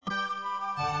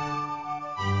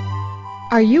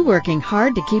Are you working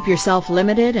hard to keep yourself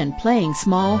limited and playing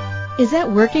small? Is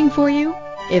that working for you?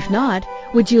 If not,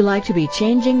 would you like to be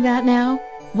changing that now?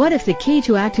 What if the key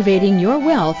to activating your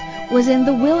wealth was in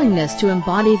the willingness to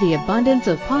embody the abundance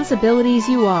of possibilities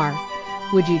you are?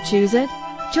 Would you choose it?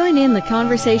 Join in the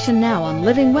conversation now on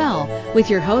Living Well with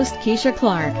your host, Keisha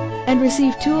Clark, and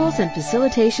receive tools and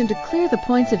facilitation to clear the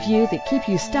points of view that keep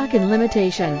you stuck in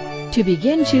limitation, to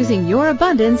begin choosing your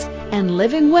abundance and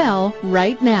living well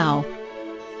right now.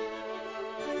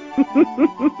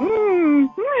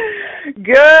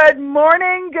 Good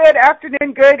morning, good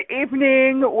afternoon, good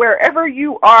evening, wherever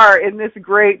you are in this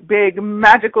great, big,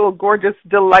 magical, gorgeous,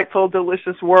 delightful,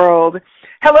 delicious world.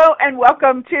 Hello and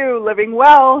welcome to Living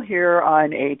Well here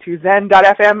on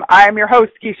A2Zen.fm. I'm your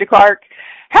host, Keisha Clark.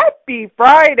 Happy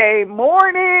Friday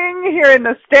morning here in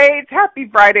the States. Happy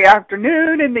Friday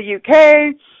afternoon in the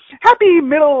UK. Happy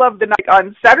middle of the night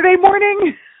on Saturday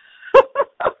morning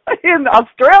in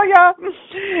Australia,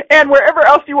 and wherever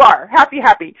else you are. Happy.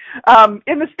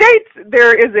 In the States,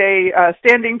 there is a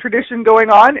standing tradition going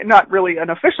on, not really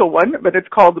an official one, but it's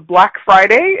called Black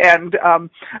Friday, and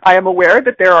I am aware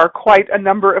that there are quite a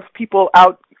number of people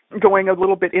out going a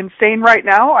little bit insane right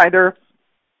now, either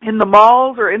in the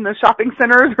malls or in the shopping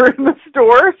centers or in the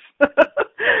stores.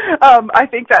 I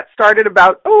think that started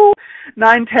about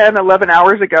 9, 10, 11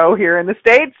 hours ago here in the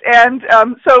States. And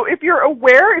so if you're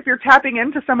aware, if you're tapping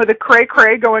into some of the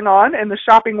cray-cray going on in the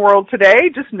shopping world today,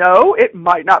 just know it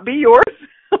might not be yours.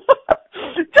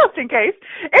 Just in case.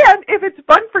 And if it's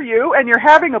fun for you and you're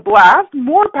having a blast,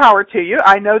 more power to you.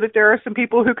 I know that there are some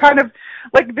people who kind of,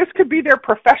 like, this could be their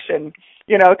profession,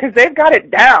 you know, because they've got it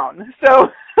down. So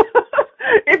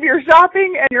if you're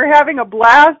shopping and you're having a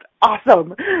blast,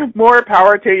 awesome. More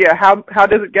power to you. How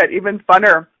does it get even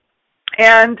funner?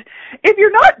 And if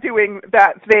you're not doing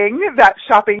that thing, that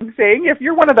shopping thing, if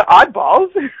you're one of the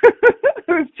oddballs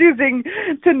who's choosing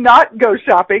to not go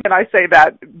shopping, and I say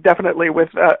that definitely with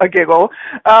a giggle,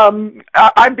 I'm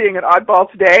being an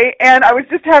oddball today. And I was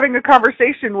just having a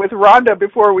conversation with Rhonda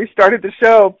before we started the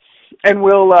show, and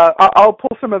I'll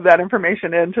pull some of that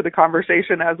information into the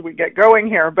conversation as we get going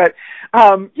here. But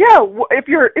if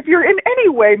you're in any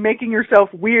way making yourself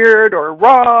weird or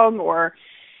wrong or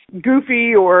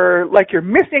goofy or like you're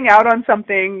missing out on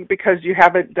something because you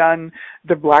haven't done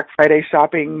the Black Friday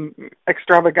shopping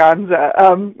extravaganza,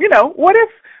 what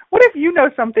if you know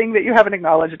something that you haven't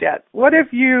acknowledged yet? What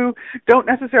if you don't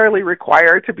necessarily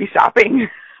require to be shopping?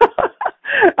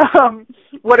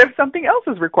 What if something else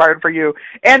is required for you?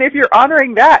 And if you're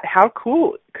honoring that, how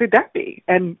cool could that be?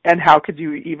 And how could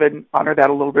you even honor that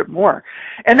a little bit more?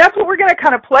 And that's what we're going to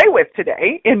kind of play with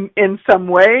today in some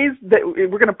ways. That we're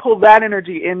going to pull that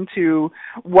energy into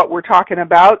what we're talking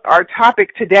about. Our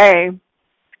topic today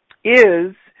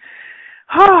is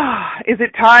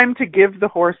it time to give the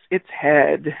horse its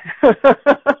head?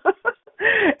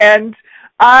 And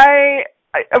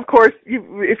of course,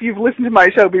 if you've listened to my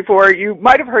show before, you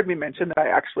might have heard me mention that I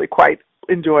actually quite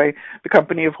enjoy the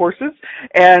company of horses.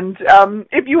 And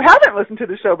if you haven't listened to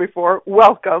the show before,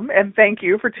 welcome and thank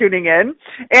you for tuning in.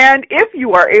 And if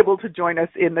you are able to join us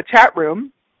in the chat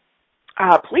room,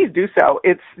 please do so.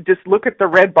 It's just look at the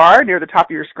red bar near the top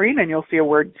of your screen and you'll see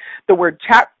the word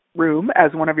chat room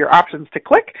as one of your options to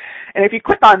click. And if you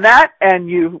click on that and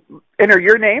you enter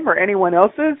your name or anyone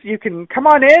else's, you can come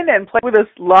on in and play with us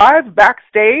live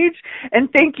backstage.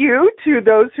 And thank you to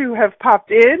those who have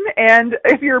popped in. And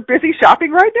if you're busy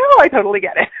shopping right now, I totally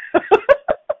get it.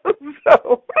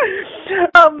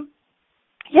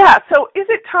 So is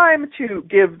it time to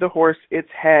give the horse its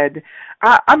head?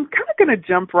 I'm kind of going to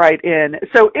jump right in.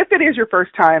 So if it is your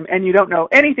first time and you don't know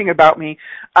anything about me,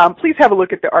 please have a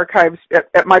look at the archives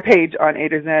at my page on A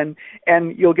to Zen,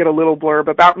 and you'll get a little blurb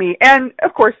about me. And,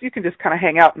 of course, you can just kind of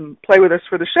hang out and play with us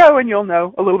for the show, and you'll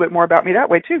know a little bit more about me that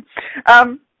way, too.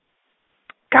 I'm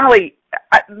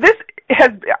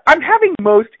having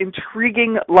most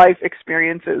intriguing life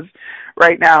experiences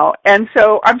right now. And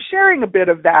so I'm sharing a bit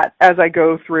of that as I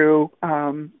go through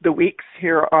the weeks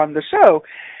here on the show.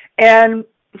 And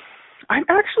I'm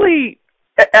actually,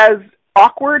 as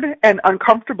awkward and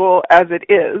uncomfortable as it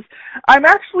is, I'm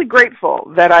actually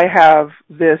grateful that I have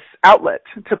this outlet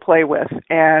to play with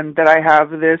and that I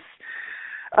have this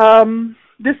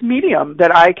medium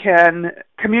that I can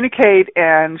communicate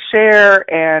and share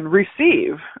and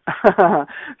receive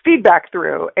feedback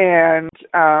through. And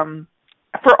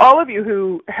for all of you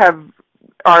who have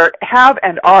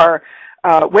and are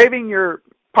waving your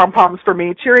pom-poms for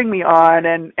me, cheering me on,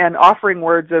 and offering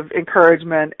words of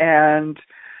encouragement and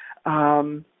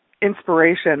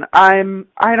inspiration, I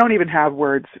don't even have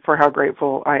words for how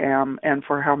grateful I am and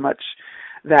for how much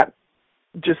that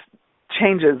just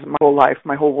changes my whole life,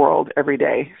 my whole world every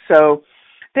day. So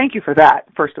thank you for that,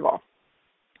 first of all.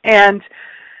 And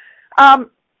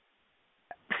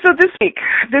so this week,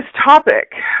 this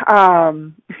topic,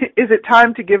 is it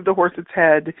time to give the horse its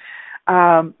head?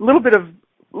 Little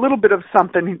bit of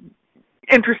something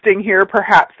interesting here,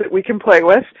 perhaps, that we can play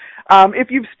with.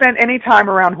 If you've spent any time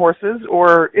around horses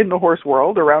or in the horse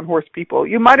world, around horse people,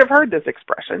 you might have heard this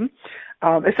expression.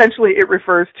 Essentially, it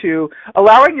refers to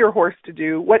allowing your horse to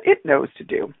do what it knows to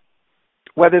do,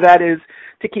 whether that is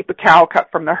to keep a cow cut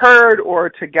from the herd or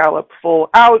to gallop full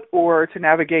out or to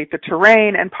navigate the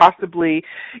terrain and possibly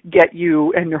get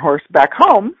you and your horse back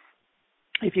home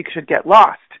if you should get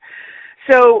lost.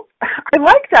 So I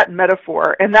like that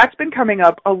metaphor, and that's been coming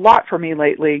up a lot for me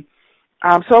lately.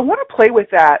 So I want to play with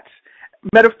that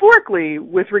metaphorically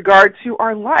with regard to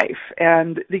our life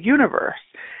and the universe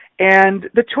and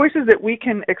the choices that we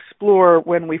can explore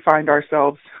when we find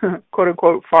ourselves, quote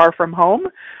unquote, far from home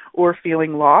or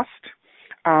feeling lost.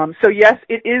 So yes,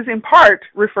 it is in part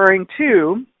referring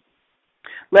to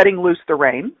letting loose the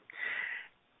rein.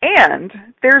 And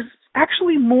there's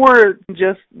actually more than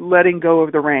just letting go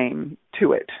of the rein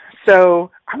to it.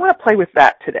 So I want to play with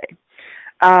that today.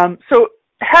 So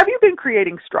have you been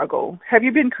creating struggle? Have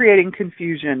you been creating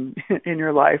confusion in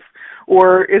your life?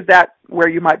 Or is that where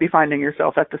you might be finding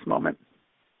yourself at this moment?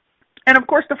 And of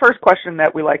course, the first question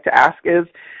that we like to ask is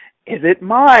it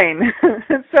mine?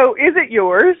 So is it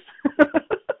yours?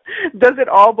 Does it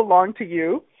all belong to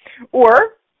you?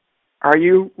 Or are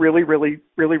you really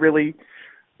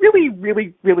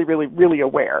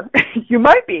aware? You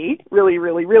might be really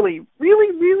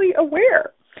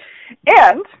aware.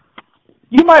 And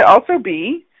you might also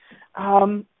be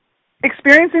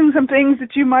experiencing some things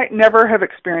that you might never have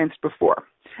experienced before.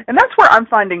 And that's where I'm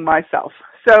finding myself.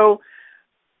 So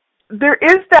there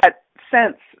is that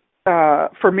sense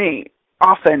for me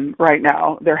often right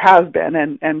now, there has been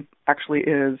and actually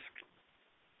is,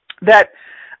 that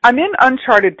I'm in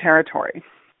uncharted territory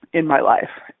in my life.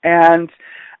 And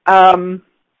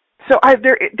so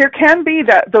there can be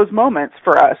those moments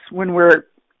for us when we're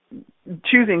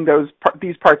choosing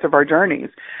these parts of our journeys,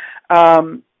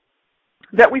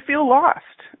 that we feel lost,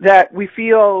 that we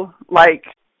feel like,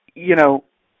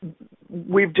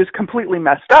 we've just completely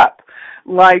messed up,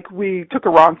 like we took a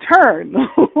wrong turn,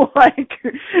 like,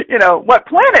 what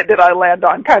planet did I land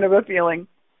on kind of a feeling.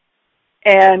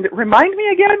 And remind me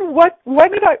again, what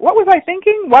was I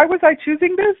thinking? Why was I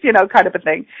choosing this? Kind of a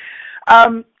thing.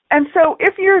 And so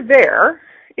if you're there,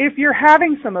 if you're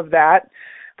having some of that,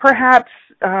 perhaps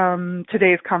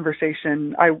today's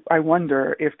conversation, I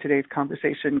wonder if today's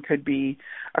conversation could be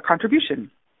a contribution.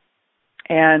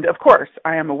 And of course,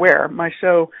 I am aware my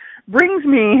show brings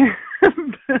me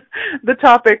the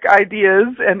topic ideas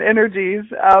and energies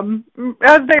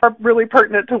as they are really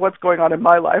pertinent to what's going on in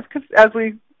my life, because as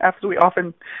we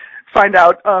often find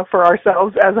out for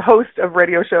ourselves as a host of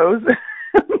radio shows,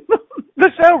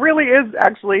 the show really is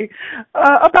actually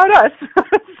about us.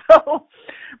 So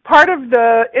part of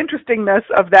the interestingness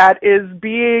of that is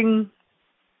being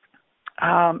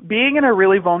in a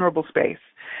really vulnerable space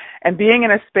and being in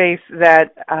a space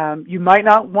that you might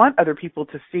not want other people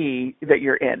to see that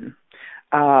you're in,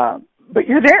 but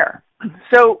you're there.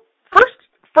 So first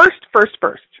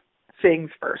things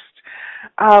first.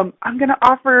 I'm going to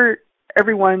offer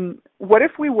everyone, what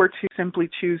if we were to simply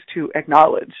choose to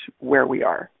acknowledge where we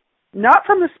are? Not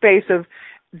from the space of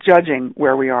judging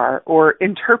where we are or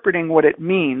interpreting what it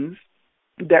means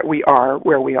that we are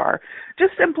where we are,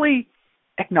 just simply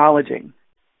acknowledging.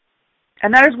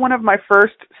 And that is one of my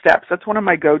first steps. That's one of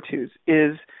my go-tos,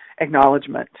 is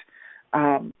acknowledgement.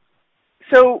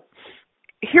 So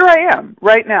here I am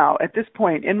right now at this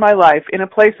point in my life in a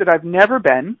place that I've never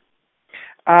been,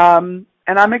 and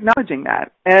I'm acknowledging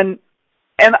that. And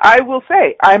I will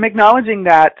say I'm acknowledging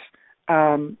that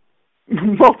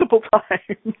multiple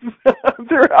times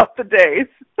throughout the days.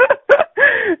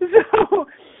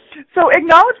 So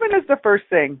acknowledgement is the first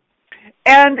thing.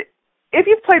 And if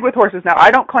you've played with horses now,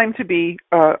 I don't claim to be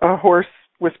a horse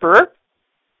whisperer.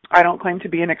 I don't claim to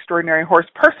be an extraordinary horse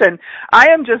person. I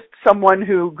am just someone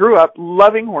who grew up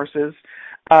loving horses,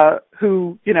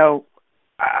 who,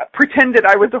 pretended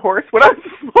I was a horse when I was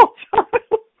a small child.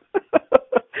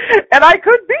 And I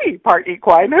could be part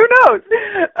equine, who knows?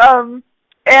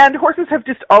 And horses have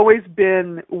just always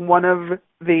been one of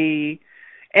the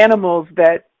animals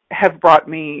that have brought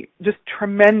me just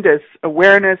tremendous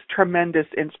awareness, tremendous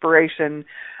inspiration,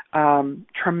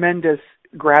 tremendous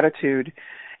gratitude.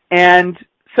 And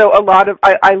so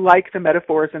I like the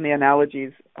metaphors and the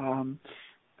analogies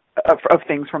of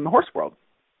things from the horse world.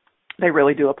 They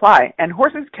really do apply. And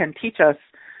horses can teach us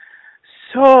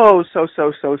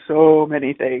so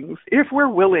many things if we're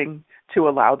willing to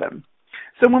allow them.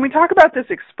 So when we talk about this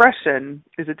expression,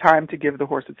 is it time to give the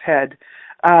horse its head?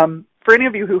 For any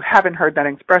of you who haven't heard that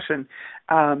expression,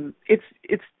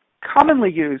 it's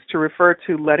commonly used to refer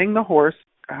to letting the horse,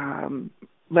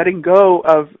 letting go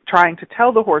of trying to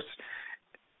tell the horse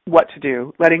what to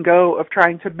do, letting go of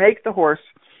trying to make the horse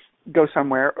go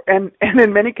somewhere, and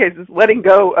in many cases, letting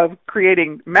go of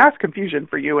creating mass confusion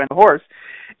for you and the horse,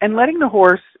 and letting the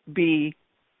horse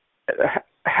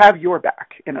have your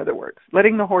back, in other words.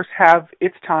 Letting the horse have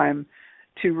its time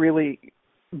to really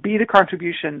be the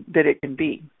contribution that it can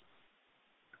be.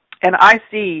 And I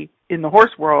see in the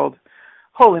horse world,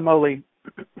 holy moly,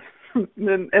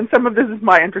 and some of this is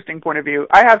my interesting point of view.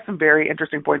 I have some very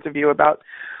interesting points of view about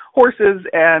horses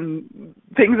and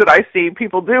things that I see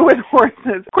people do with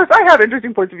horses. Of course, I have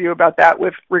interesting points of view about that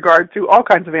with regard to all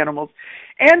kinds of animals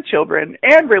and children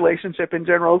and relationship in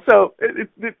general. So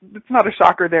it's not a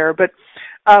shocker there. But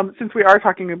since we are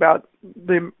talking about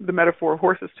the metaphor of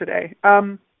horses today,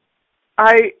 I'm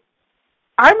a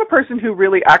person who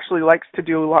really actually likes to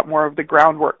do a lot more of the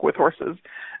groundwork with horses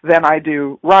than I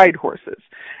do ride horses.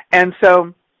 And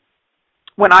so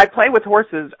when I play with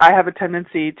horses, I have a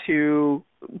tendency to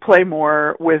play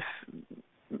more with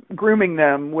grooming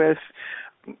them, with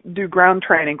do ground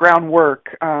training,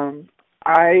 groundwork.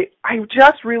 I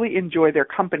just really enjoy their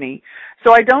company.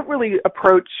 So I don't really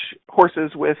approach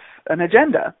horses with an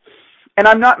agenda. And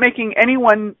I'm not making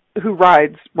anyone who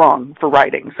rides wrong for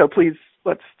riding. So please,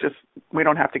 we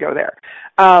don't have to go there.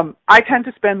 I tend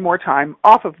to spend more time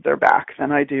off of their back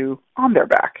than I do on their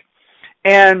back.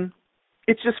 And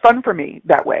it's just fun for me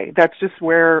that way. That's just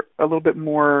where a little bit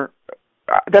more,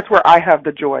 that's where I have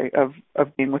the joy of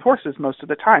being with horses most of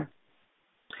the time.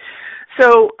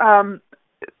 So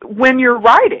when you're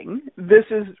riding, this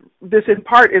in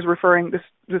part is referring,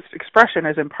 this expression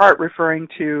is in part referring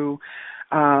to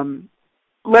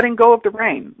letting go of the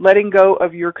rein, letting go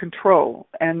of your control.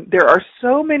 And there are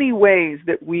so many ways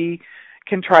that we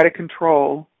can try to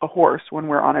control a horse when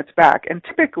we're on its back. And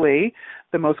typically,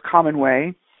 the most common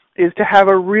way is to have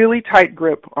a really tight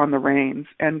grip on the reins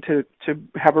and to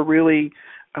have a really,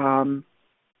 in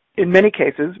many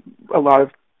cases, a lot of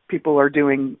people are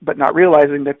doing, but not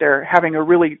realizing that they're having a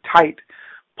really tight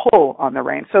pull on the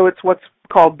rein. So it's what's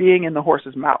called being in the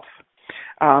horse's mouth,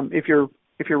 if you're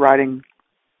riding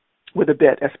with a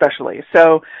bit especially.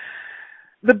 So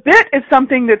the bit is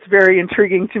something that's very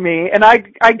intriguing to me, and I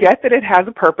get that it has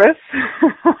a purpose.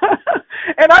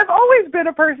 And I've always been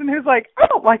a person who's like, I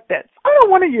don't like bits. I don't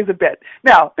want to use a bit.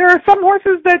 Now, there are some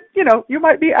horses that, you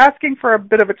might be asking for a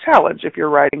bit of a challenge if you're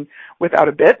riding without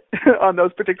a bit on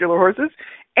those particular horses.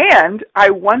 And I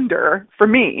wonder, for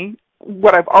me,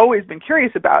 what I've always been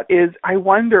curious about is I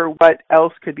wonder what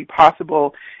else could be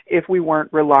possible if we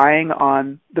weren't relying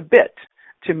on the bit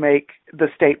to make the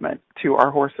statement to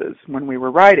our horses when we were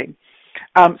riding.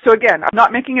 So again, I'm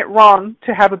not making it wrong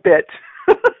to have a bit.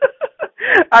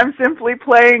 I'm simply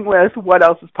playing with what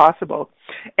else is possible.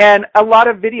 And a lot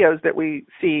of videos that we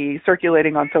see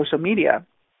circulating on social media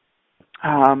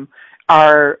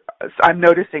I'm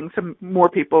noticing some more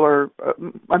people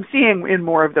I'm seeing in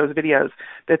more of those videos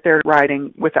that they're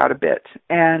riding without a bit.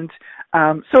 And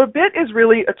so a bit is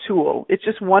really a tool. It's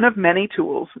just one of many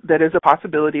tools that is a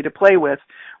possibility to play with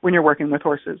when you're working with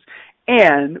horses.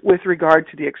 And with regard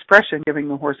to the expression, giving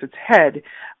the horse its head,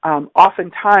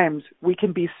 oftentimes we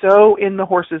can be so in the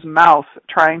horse's mouth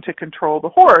trying to control the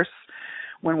horse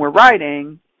when we're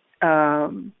riding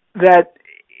that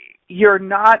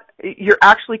you're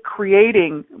actually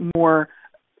creating more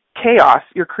chaos.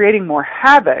 You're creating more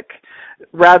havoc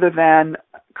rather than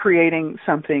creating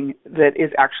something that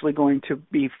is actually going to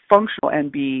be functional and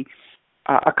be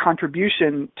a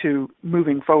contribution to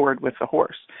moving forward with the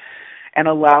horse and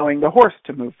allowing the horse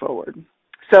to move forward.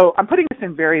 So I'm putting this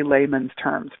in very layman's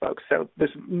terms, folks. So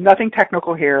there's nothing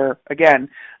technical here. Again,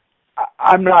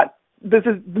 this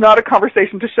is not a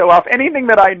conversation to show off anything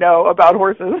that I know about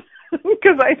horses.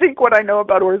 Because I think what I know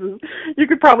about horses, you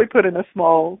could probably put in a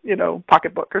small,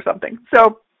 pocketbook or something.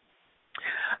 So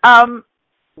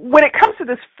when it comes to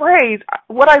this phrase,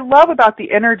 what I love about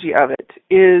the energy of it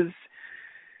is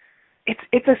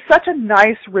it's such a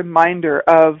nice reminder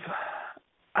of,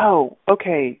 oh,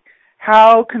 okay,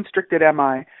 how constricted am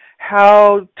I?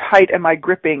 How tight am I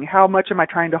gripping? How much am I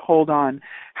trying to hold on?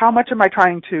 How much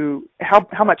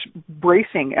much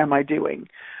bracing am I doing?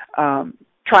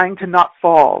 Trying to not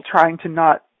fall, trying to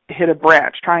not hit a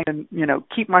branch, trying to,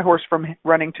 keep my horse from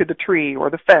running to the tree or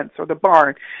the fence or the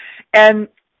barn. And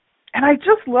I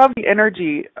just love the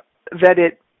energy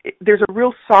that there's a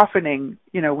real softening,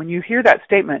 when you hear that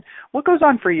statement. What goes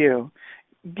on for you?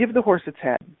 give the horse its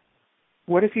head.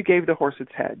 What if you gave the horse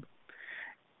its head?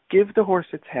 Give the horse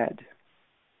its head.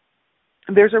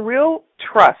 There's a real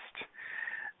trust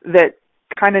that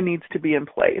kind of needs to be in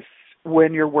place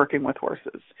when you're working with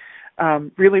horses.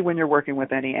 Really, when you're working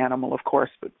with any animal, of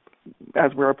course, but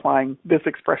as we're applying this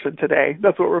expression today,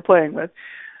 that's what we're playing with.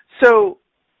 So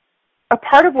a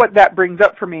part of what that brings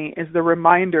up for me is the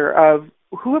reminder of,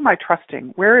 who am I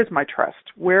trusting? Where is my trust?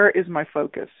 Where is my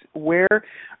focus? Where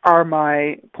are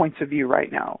my points of view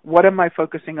right now? What am I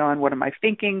focusing on? What am I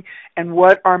thinking? And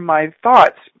what are my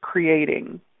thoughts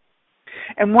creating?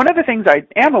 And one of the things I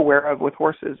am aware of with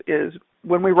horses is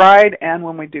when we ride and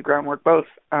when we do groundwork both,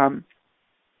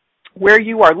 where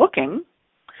you are looking,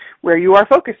 where you are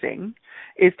focusing,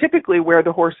 is typically where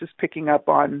the horse is picking up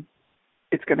on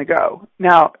it's going to go.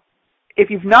 Now, if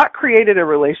you've not created a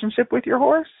relationship with your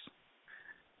horse,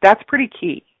 that's pretty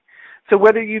key. So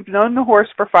whether you've known the horse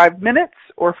for 5 minutes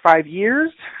or 5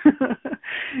 years,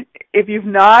 if you've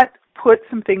not put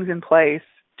some things in place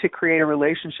to create a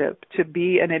relationship, to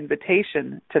be an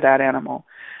invitation to that animal,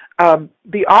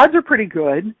 the odds are pretty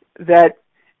good that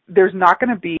there's not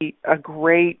going to be a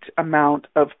great amount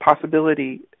of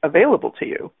possibility available to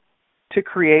you to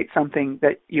create something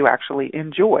that you actually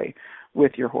enjoy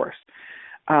with your horse.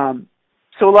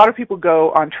 So a lot of people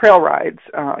go on trail rides,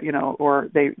 or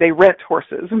they rent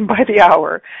horses by the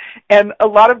hour. And a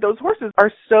lot of those horses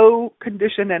are so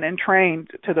conditioned and entrained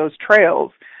to those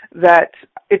trails that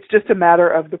it's just a matter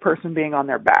of the person being on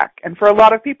their back. And for a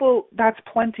lot of people, that's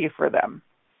plenty for them.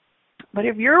 But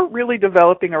if you're really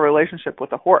developing a relationship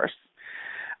with a horse,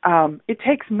 it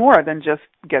takes more than just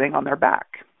getting on their back,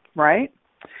 right?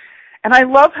 And I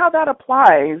love how that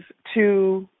applies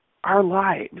to our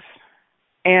lives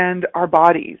and our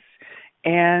bodies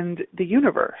and the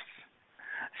universe.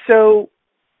 So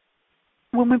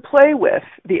when we play with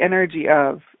the energy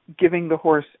of giving the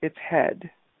horse its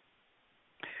head,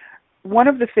 one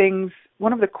of the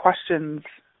questions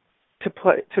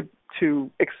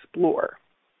to explore,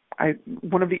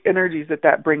 one of the energies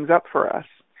that brings up for us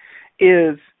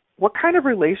is, what kind of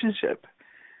relationship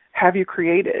have you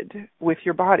created with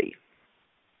your body?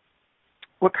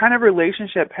 What kind of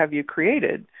relationship have you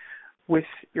created with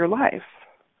your life?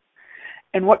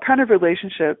 And what kind of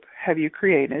relationship have you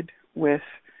created with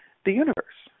the universe?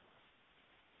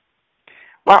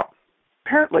 Wow,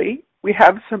 apparently we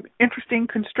have some interesting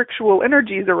constrictual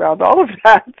energies around all of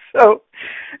that. So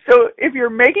if you're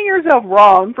making yourself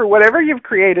wrong for whatever you've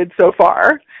created so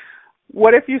far,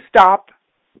 what if you stop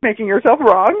making yourself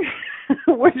wrong?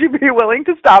 Would you be willing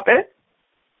to stop it?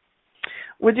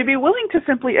 Would you be willing to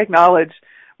simply acknowledge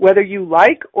whether you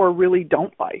like or really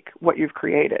don't like what you've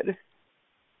created?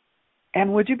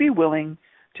 And would you be willing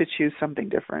to choose something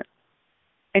different?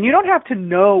 And you don't have to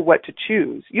know what to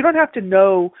choose. You don't have to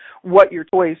know what your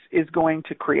choice is going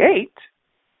to create.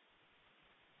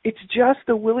 It's just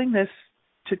the willingness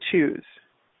to choose.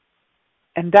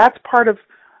 And that's part of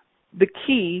the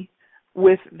key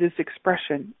with this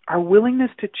expression, our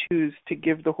willingness to choose to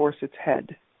give the horse its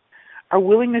head. Our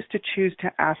willingness to choose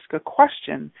to ask a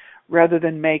question rather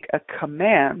than make a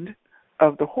command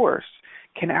of the horse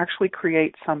can actually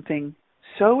create something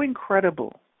so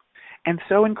incredible and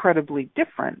so incredibly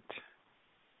different.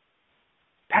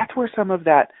 That's where some of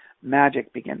that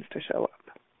magic begins to show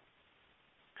up.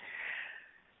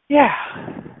 Yeah.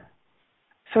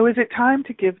 So is it time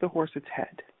to give the horse its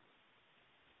head?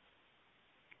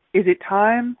 Is it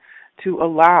time to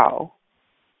allow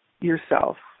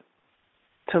yourself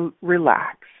to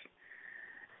relax,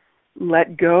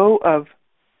 let go of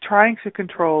trying to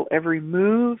control every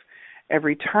move,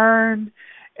 every turn,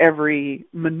 every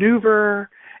maneuver,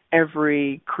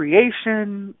 every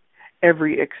creation,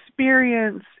 every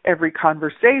experience, every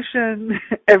conversation,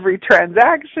 every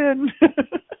transaction?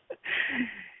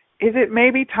 Is it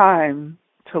maybe time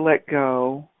to let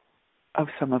go of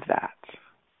some of that?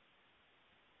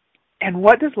 And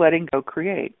what does letting go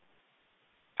create?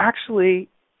 Actually,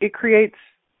 it creates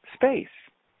space.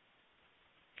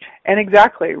 And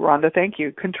exactly, Rhonda, thank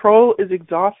you. Control is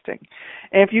exhausting.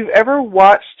 And if you've ever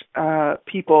watched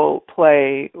people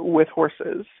play with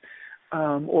horses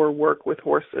or work with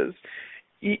horses,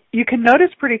 you can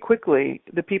notice pretty quickly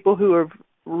the people who have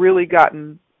really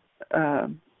gotten,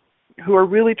 who are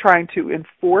really trying to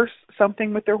enforce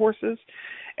something with their horses.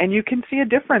 And you can see a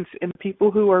difference in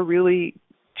people who are really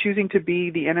choosing to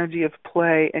be the energy of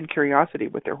play and curiosity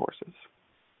with their horses.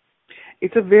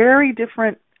 It's a very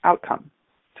different outcome.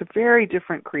 It's a very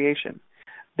different creation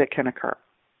that can occur.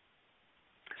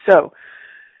 So,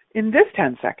 in this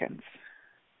 10 seconds,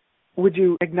 would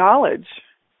you acknowledge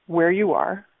where you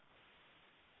are?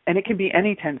 And it can be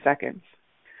any 10 seconds.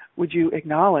 would you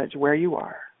acknowledge where you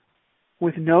are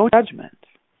with no judgment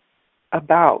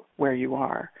about where you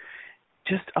are?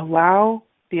 Just allow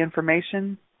the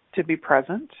information to be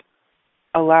present.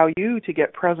 Allow you to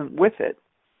get present with it.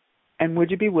 And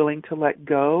would you be willing to let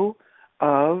go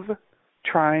of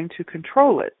trying to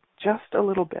control it just a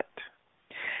little bit?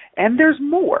 And there's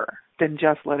more than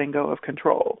just letting go of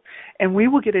control. And we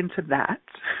will get into that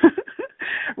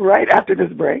right after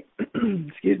this break.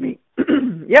 Excuse me.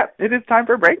 Yeah, it is time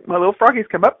for a break. My little froggies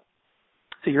come up.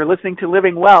 So you're listening to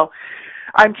Living Well.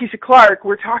 I'm Keisha Clark.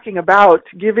 We're talking about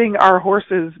giving our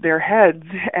horses their heads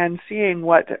and seeing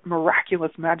what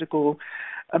miraculous, magical,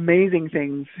 amazing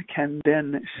things can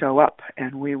then show up.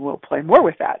 And we will play more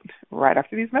with that right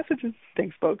after these messages.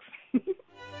 Thanks, folks.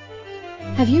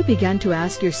 Have you begun to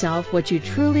ask yourself what you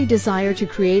truly desire to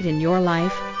create in your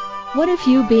life? What if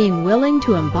you being willing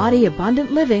to embody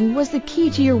abundant living was the key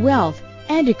to your wealth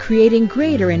and to creating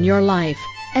greater in your life?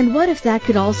 And what if that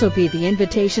could also be the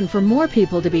invitation for more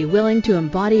people to be willing to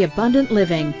embody abundant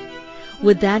living?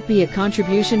 Would that be a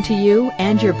contribution to you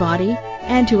and your body,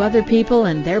 and to other people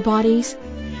and their bodies?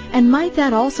 And might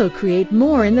that also create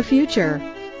more in the future?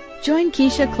 Join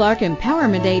Keisha Clark,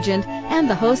 Empowerment Agent and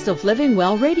the host of Living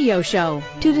Well radio show,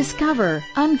 to discover,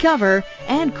 uncover,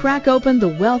 and crack open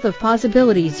the wealth of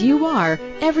possibilities you are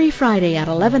every Friday at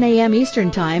 11 a.m.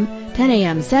 Eastern Time, 10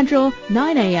 a.m. Central,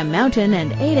 9 a.m. Mountain,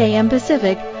 and 8 a.m.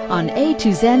 Pacific on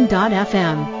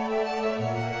A2Zen.fm.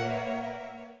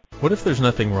 What if there's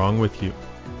nothing wrong with you?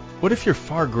 What if you're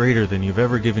far greater than you've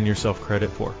ever given yourself credit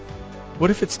for?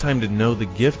 What if it's time to know the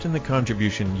gift and the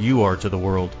contribution you are to the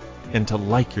world, and to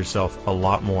like yourself a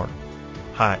lot more?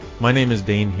 Hi, my name is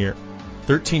Dane here.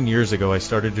 13 years ago I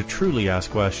started to truly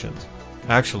ask questions.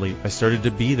 Actually, I started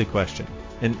to be the question,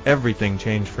 and everything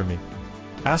changed for me.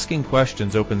 Asking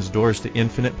questions opens doors to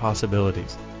infinite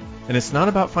possibilities. And it's not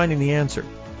about finding the answer,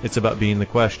 it's about being the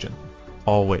question.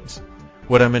 Always.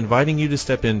 What I'm inviting you to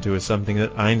step into is something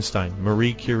that Einstein,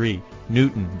 Marie Curie,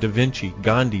 Newton, Da Vinci,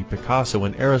 Gandhi, Picasso,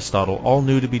 and Aristotle all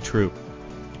knew to be true.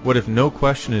 What if no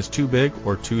question is too big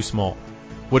or too small?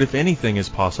 What if anything is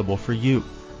possible for you?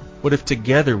 What if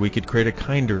together we could create a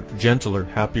kinder, gentler,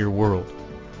 happier world?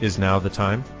 Is now the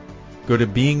time? Go to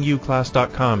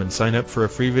beingyouclass.com and sign up for a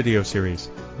free video series,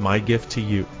 My Gift to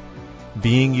You.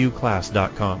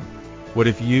 beingyouclass.com. What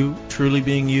if you, truly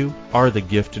being you, are the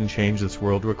gift and change this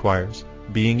world requires?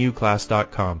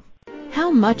 beingyouclass.com. How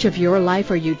much of your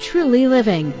life are you truly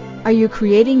living? Are you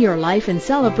creating your life in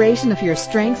celebration of your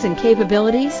strengths and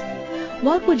capabilities?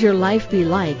 What would your life be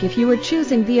like if you were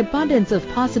choosing the abundance of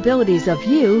possibilities of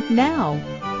you now?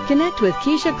 Connect with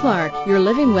Keisha Clark, your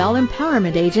Living Well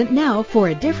Empowerment Agent now, for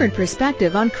a different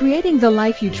perspective on creating the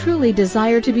life you truly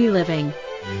desire to be living.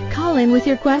 Call in with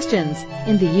your questions.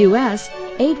 In the U.S.,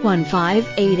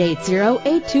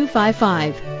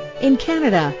 815-880-8255. In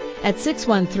Canada, at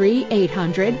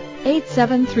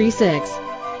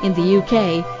 613-800-8736. In the UK,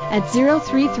 at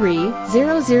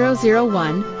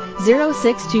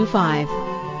 033-0001-0625.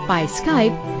 By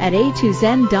Skype at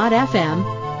A2Zen.fm,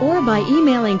 or by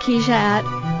emailing Keisha at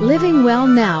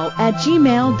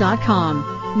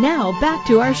livingwellnow@gmail.com. Now back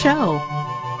to our show.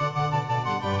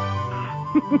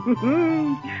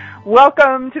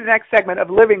 Welcome to the next segment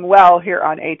of Living Well here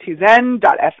on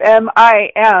A2Zen.fm. I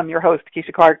am your host,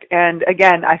 Keisha Clark, and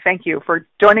again, I thank you for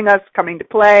joining us, coming to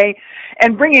play,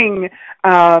 and bringing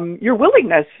your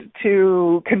willingness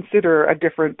to consider a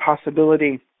different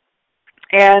possibility.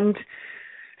 And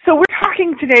so we're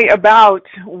talking today about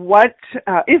what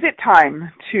is it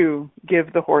time to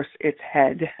give the horse its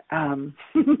head? And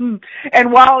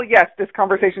while, yes, this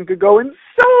conversation could go in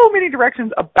so many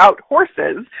directions about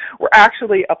horses, we're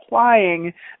actually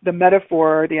applying the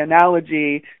metaphor, the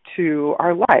analogy to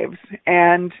our lives.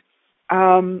 And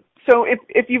so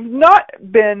if you've not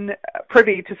been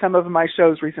privy to some of my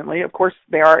shows recently, of course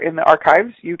they are in the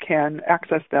archives. You can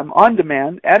access them on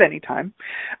demand at any time.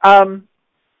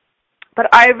 But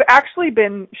I've actually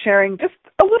been sharing just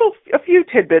a few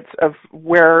tidbits of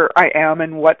where I am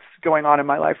and what's going on in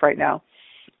my life right now.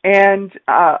 And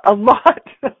a lot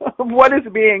of what is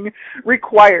being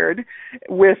required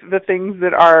with the things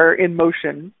that are in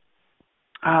motion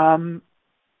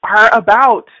are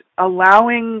about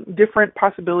allowing different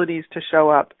possibilities to show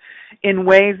up in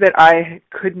ways that I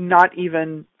could not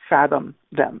even fathom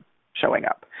them showing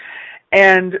up.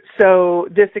 And so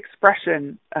this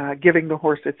expression, giving the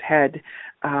horse its head,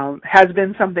 has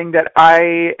been something that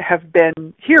I have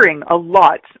been hearing a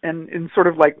lot, and sort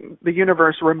of like the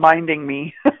universe reminding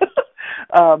me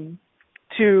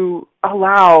to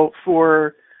allow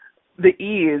for the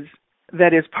ease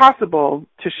that is possible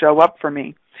to show up for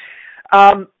me.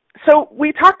 So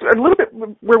we talked a little bit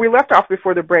where we left off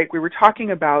before the break. We were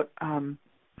talking about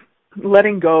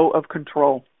letting go of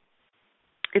control.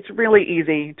 It's really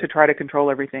easy to try to control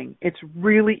everything. It's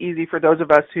really easy for those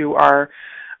of us who are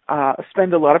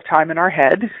spend a lot of time in our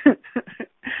head.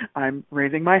 I'm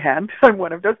raising my hand. I'm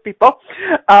one of those people.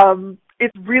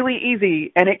 It's really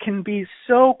easy, and it can be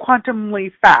so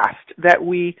quantumly fast that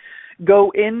we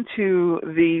go into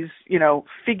these,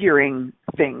 figuring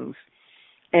things.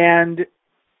 And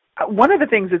one of the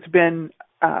things that's been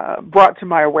brought to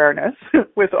my awareness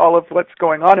with all of what's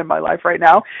going on in my life right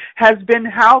now has been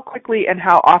how quickly and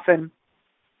how often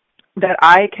that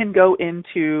I can go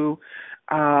into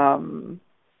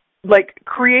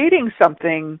creating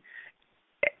something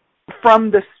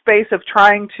from the space of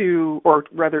trying to, or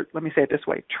rather, let me say it this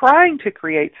way, trying to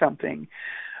create something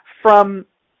from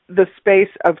the space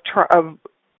of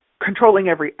controlling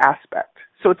every aspect.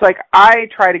 So it's like I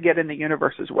try to get in the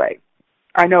universe's way.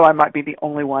 I know I might be the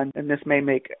only one, and this may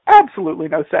make absolutely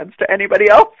no sense to anybody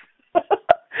else,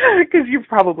 because you've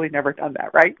probably never done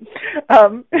that, right?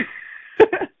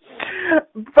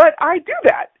 But I do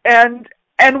that, and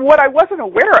what I wasn't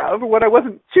aware of, what I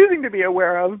wasn't choosing to be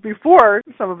aware of before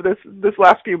some of this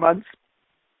last few months,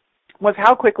 was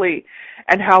how quickly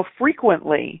and how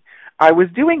frequently I was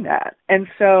doing that. And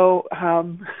so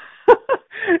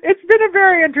it's been a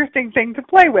very interesting thing to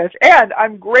play with. And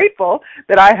I'm grateful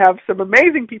that I have some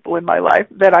amazing people in my life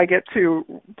that I get to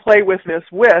play with this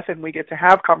with, and we get to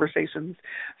have conversations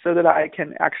so that I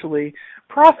can actually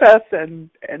process and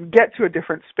get to a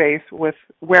different space with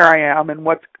where I am and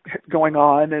what's going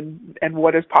on and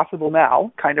what is possible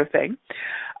now, kind of thing.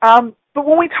 But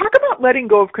when we talk about letting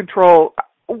go of control,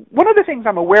 one of the things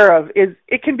I'm aware of is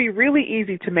it can be really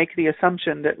easy to make the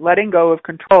assumption that letting go of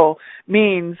control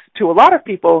means, to a lot of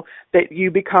people, that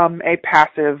you become a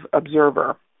passive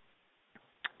observer.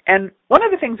 And one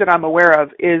of the things that I'm aware of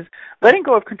is letting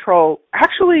go of control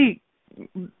actually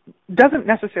doesn't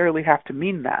necessarily have to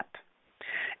mean that.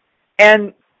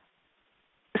 And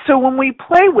so when we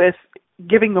play with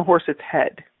giving the horse its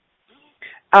head,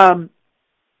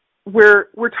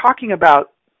 we're talking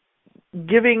about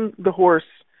giving the horse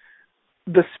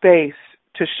the space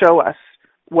to show us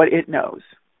what it knows.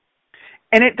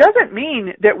 And it doesn't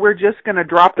mean that we're just going to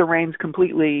drop the reins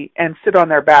completely and sit on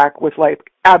their back with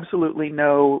absolutely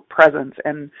no presence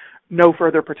and no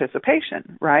further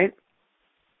participation, right?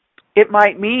 It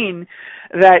might mean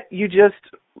that you just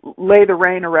lay the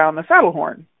rein around the saddle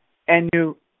horn and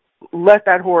you let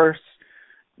that horse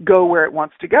go where it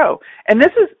wants to go. And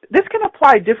this can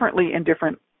apply differently in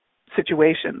different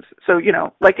situations. So,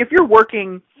 if you're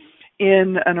working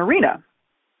in an arena,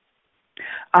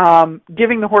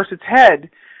 giving the horse its head,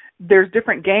 there's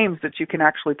different games that you can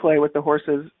actually play with the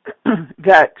horses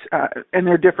that, and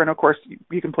they're different, of course.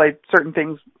 You can play certain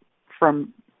things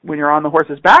from when you're on the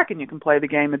horse's back, and you can play the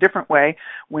game a different way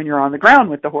when you're on the ground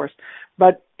with the horse.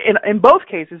 But in both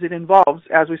cases, it involves,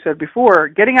 as we said before,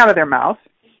 getting out of their mouth.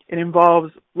 It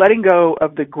involves letting go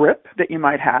of the grip that you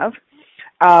might have.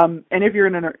 And if you're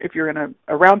in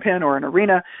a round pen or an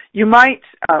arena, you might,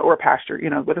 or a pasture,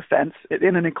 with a fence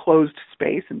in an enclosed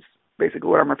space, and basically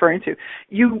what I'm referring to,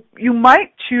 you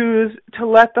might choose to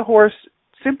let the horse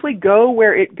simply go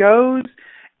where it goes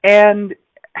and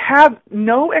have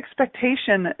no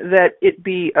expectation that it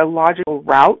be a logical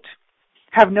route,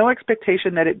 have no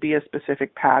expectation that it be a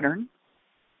specific pattern,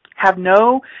 have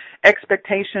no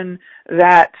expectation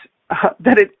that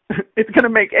it's going to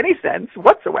make any sense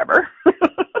whatsoever,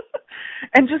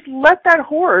 and just let that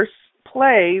horse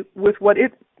play with what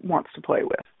it wants to play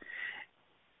with.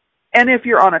 And if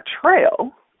you're on a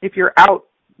trail, if you're out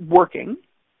working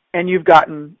and you've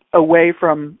gotten away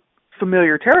from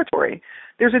familiar territory,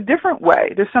 there's a different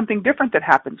way. There's something different that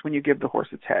happens when you give the horse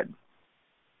its head.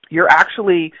 You're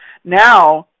actually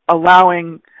now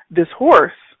allowing this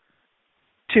horse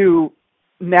to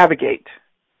navigate,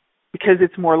 because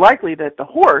it's more likely that the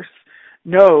horse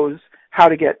knows how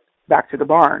to get back to the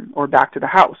barn or back to the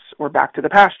house or back to the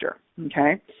pasture,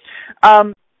 okay?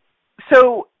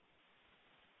 So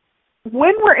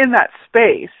when we're in that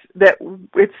space, that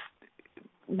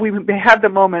we may have the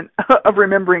moment of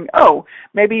remembering, oh,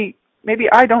 maybe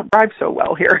I don't drive so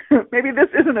well here. Maybe this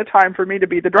isn't a time for me to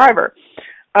be the driver.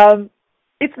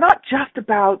 It's not just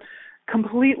about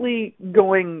completely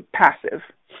going passive.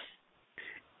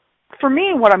 For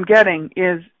me, what I'm getting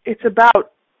is it's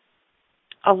about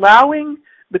allowing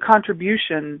the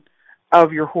contribution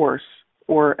of your horse,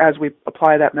 or as we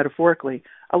apply that metaphorically,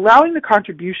 allowing the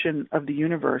contribution of the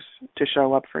universe to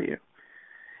show up for you.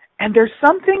 And there's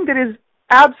something that is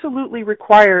absolutely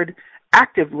required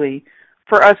actively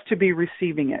for us to be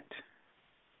receiving it.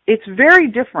 It's very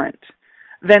different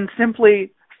than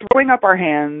simply throwing up our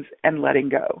hands and letting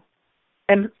go.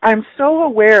 And I'm so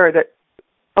aware that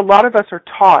a lot of us are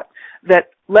taught that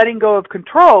letting go of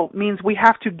control means we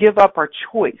have to give up our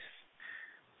choice.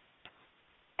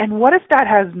 And what if that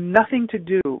has nothing to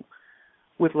do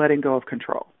with letting go of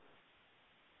control?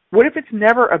 What if it's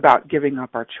never about giving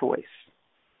up our choice?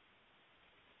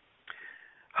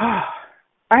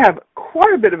 I have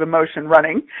quite a bit of emotion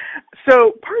running,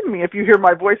 so pardon me if you hear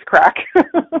my voice crack.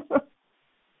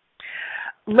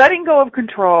 Letting go of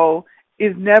control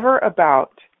is never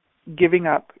about giving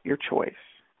up your choice.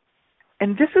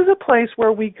 And this is a place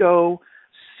where we go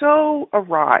so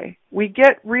awry. We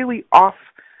get really off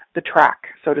the track,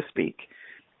 so to speak.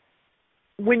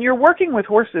 When you're working with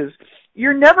horses,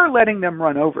 you're never letting them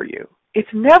run over you. It's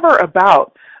never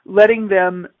about letting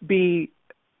them be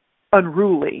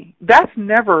unruly. That's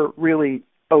never really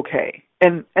okay.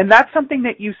 And that's something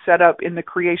that you set up in the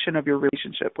creation of your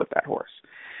relationship with that horse.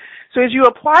 So as you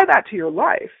apply that to your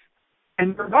life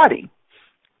and your body,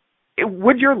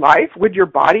 would your life, would your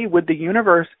body, would the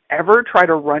universe ever try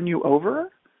to run you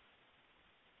over?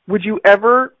 Would you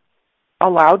ever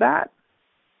allow that?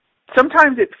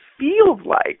 Sometimes it feels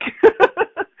like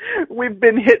we've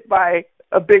been hit by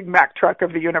a big Mack truck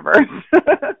of the universe.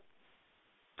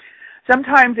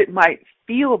 Sometimes it might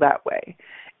feel that way.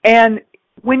 And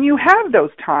when you have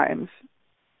those times,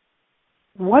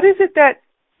 what is it that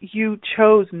you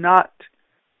chose not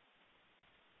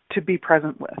to be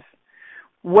present with?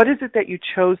 What is it that you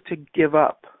chose to give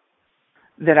up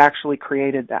that actually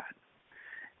created that?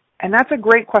 And that's a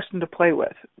great question to play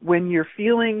with when you're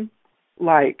feeling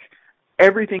like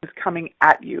everything's coming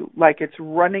at you, like it's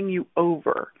running you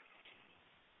over.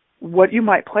 What you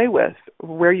might play with,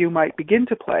 where you might begin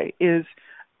to play is,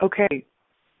 okay,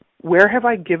 where have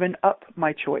I given up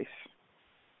my choice?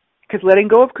 Because letting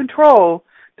go of control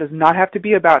does not have to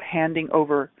be about handing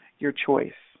over your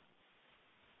choice.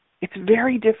 It's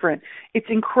very different. It's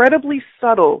incredibly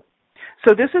subtle.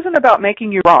 So this isn't about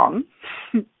making you wrong.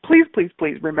 Please, please,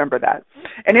 please remember that.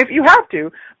 And if you have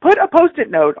to, put a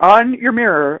Post-it note on your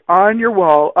mirror, on your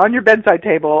wall, on your bedside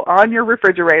table, on your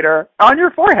refrigerator, on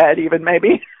your forehead even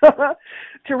maybe,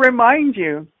 to remind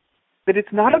you that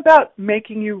it's not about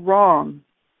making you wrong.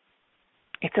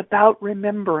 It's about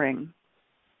remembering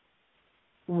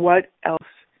what else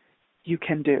you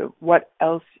can do, what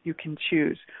else you can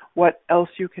choose, what else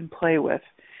you can play with.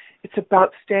 It's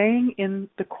about staying in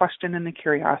the question and the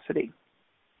curiosity.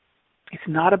 It's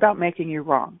not about making you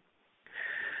wrong.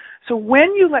 So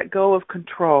when you let go of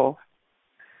control,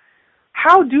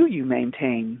 how do you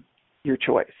maintain your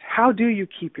choice? How do you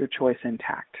keep your choice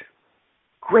intact?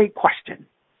 Great question.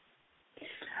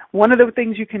 One of the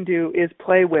things you can do is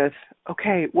play with,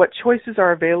 okay, what choices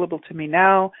are available to me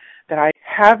now that I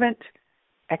haven't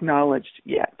acknowledged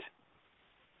yet?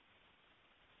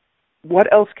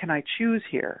 What else can I choose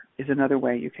here is another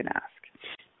way you can ask.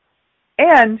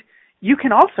 And you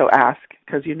can also ask,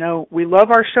 because you know we love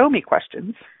our show me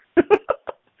questions.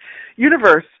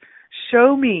 Universe,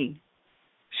 show me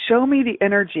the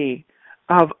energy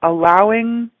of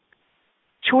allowing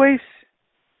choice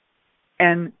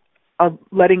and of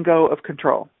letting go of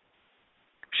control.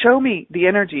 Show me the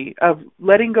energy of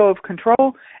letting go of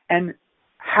control and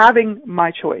having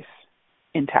my choice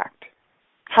intact.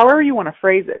 However you want to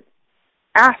phrase it,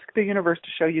 ask the universe to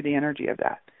show you the energy of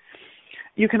that.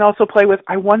 You can also play with,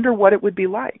 I wonder what it would be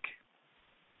like.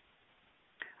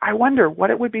 I wonder what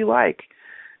it would be like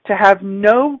to have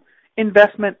no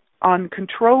investment on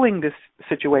controlling this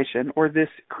situation or this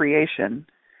creation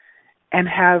and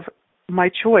have my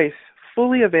choice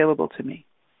fully available to me.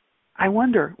 I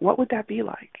wonder, what would that be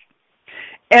like?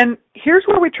 And here's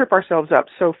where we trip ourselves up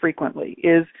so frequently,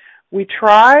 is we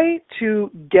try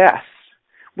to guess,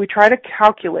 we try to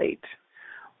calculate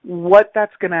what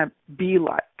that's going to be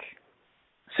like.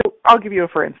 So I'll give you a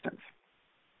for instance.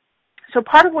 So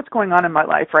part of what's going on in my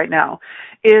life right now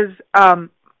is the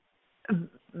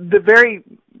very,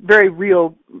 very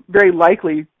real, very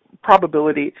likely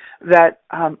probability that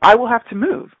I will have to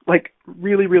move, like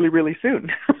really, really, really soon.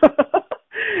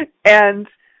 And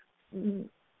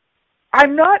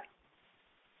I'm not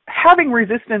having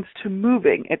resistance to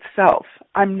moving itself.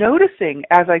 I'm noticing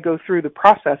as I go through the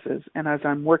processes and as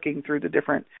I'm working through the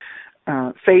different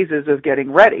phases of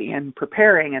getting ready and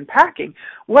preparing and packing,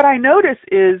 what I notice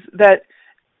is that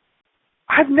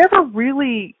I've never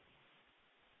really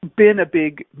been a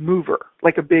big mover,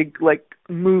 like a big,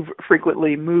 move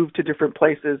frequently, move to different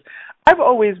places. I've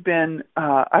always been,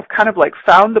 I've kind of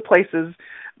found the places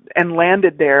and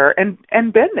landed there and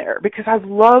been there because I've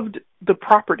loved the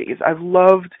properties. I've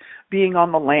loved being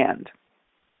on the land.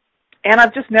 And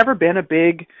I've just never been a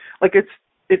big,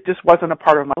 it just wasn't a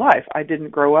part of my life. I didn't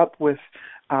grow up with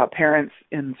parents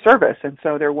in service, and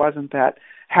so there wasn't that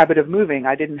habit of moving.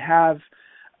 I didn't have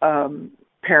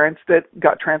parents that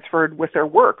got transferred with their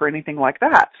work or anything like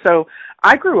that. So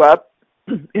I grew up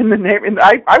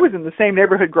I was in the same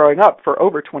neighborhood growing up for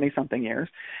over 20-something years.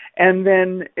 And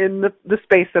then in the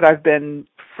space that I've been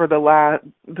for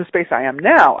the space I am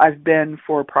now, I've been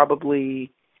for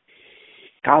probably,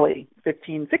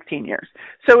 15, 16 years.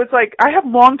 So it's like I have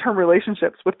long-term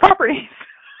relationships with properties.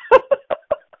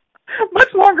 Much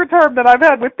longer term than I've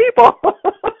had with people.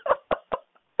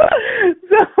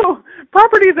 So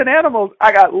properties and animals,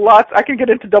 I got lots. I can get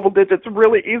into double digits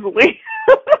really easily.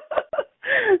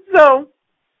 So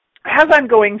as I'm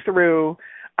going through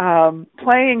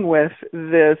playing with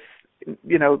this,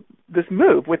 this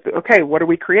move with, okay, what are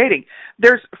we creating?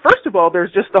 First of all,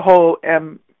 there's just the whole,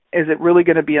 is it really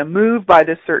going to be a move by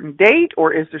this certain date,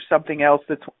 or is there something else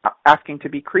that's asking to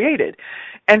be created?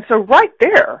 And so right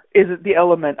there is the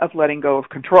element of letting go of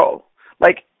control.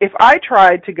 Like if I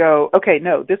tried to go, okay,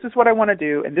 no, this is what I want to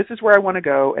do, and this is where I want to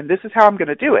go, and this is how I'm going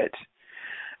to do it,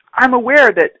 I'm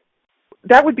aware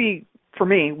that would be, for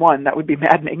me, one, that would be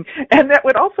maddening, and that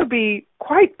would also be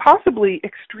quite possibly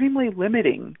extremely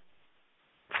limiting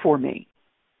for me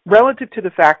relative to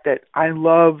the fact that I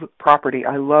love property,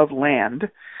 I love land,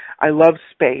 I love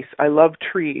space, I love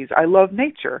trees, I love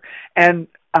nature, and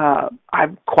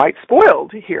I'm quite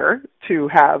spoiled here to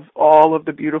have all of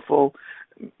the beautiful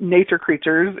nature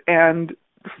creatures and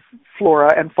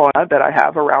flora and fauna that I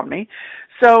have around me.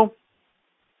 So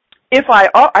if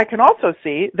I can also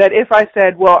see that if I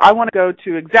said, well, I want to go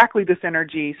to exactly this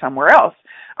energy somewhere else,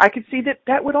 I could see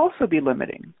that would also be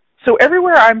limiting. So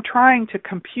everywhere I'm trying to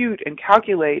compute and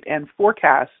calculate and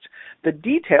forecast the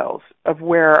details of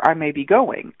where I may be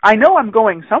going, I know I'm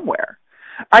going somewhere.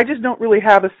 I just don't really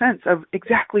have a sense of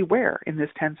exactly where in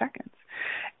this 10 seconds.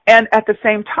 And at the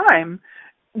same time,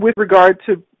 with regard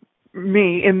to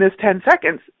me in this 10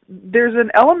 seconds, there's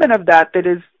an element of that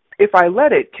is, if I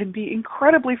let it, can be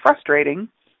incredibly frustrating,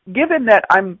 given that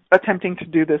I'm attempting to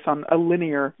do this on a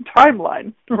linear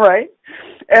timeline, right?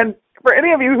 And for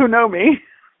any of you who know me,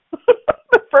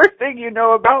 the first thing you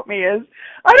know about me is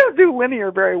I don't do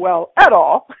linear very well at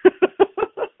all.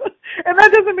 And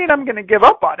that doesn't mean I'm going to give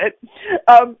up on it.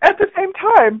 At the same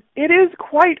time, it is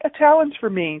quite a challenge for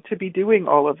me to be doing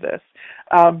all of this.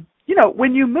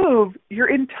 When you move, your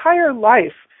entire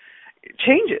life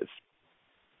changes.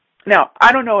 Now,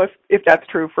 I don't know if that's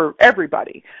true for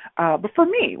everybody, but for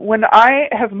me, when I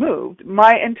have moved,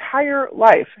 my entire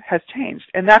life has changed,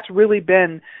 and that's really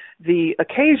been the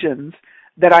occasions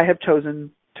that I have chosen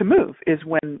to move, is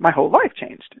when my whole life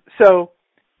changed. So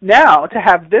now to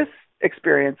have this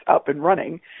experience up and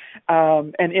running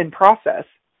and in process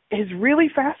is really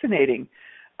fascinating.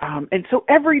 And so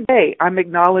every day I'm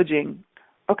acknowledging,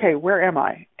 okay, where am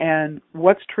I? And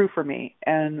what's true for me?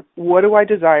 And what do I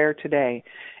desire today?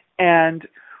 And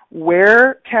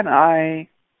where can I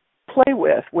play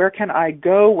with? Where can I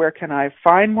go? Where can I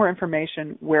find more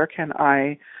information? Where can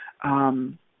I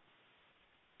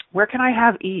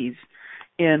have ease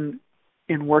in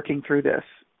working through this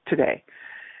today?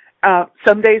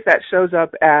 Some days that shows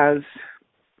up as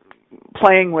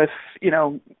playing with,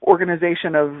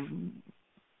 organization of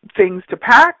things to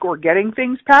pack, or getting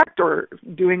things packed, or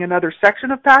doing another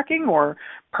section of packing, or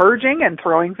purging and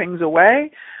throwing things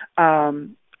away.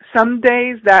 Some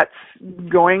days that's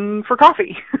going for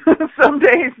coffee. Some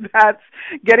days that's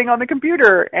getting on the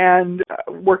computer and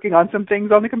working on some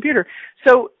things on the computer.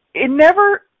 So it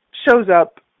never shows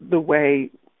up the way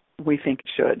we think it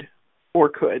should or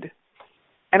could.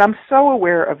 And I'm so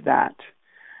aware of that.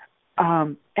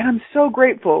 And I'm so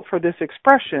grateful for this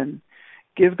expression,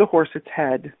 give the horse its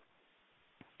head.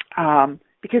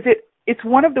 Because it's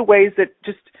one of the ways that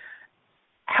just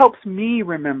helps me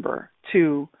remember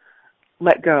to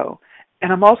let go.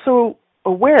 And I'm also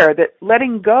aware that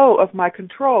letting go of my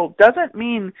control doesn't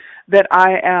mean that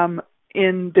I am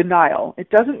in denial. It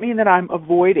doesn't mean that I'm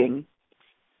avoiding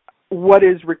what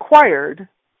is required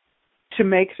to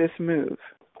make this move.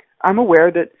 I'm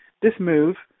aware that this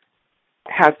move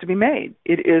has to be made.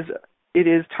 It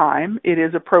is time. It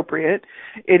is appropriate.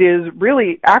 It is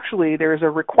really, actually, there's a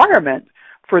requirement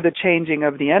for the changing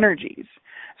of the energies.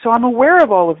 So I'm aware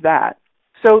of all of that.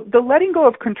 So the letting go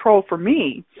of control for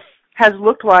me has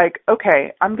looked like,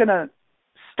 okay, I'm going to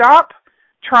stop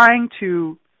trying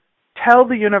to tell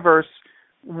the universe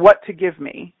what to give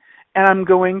me, and I'm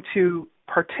going to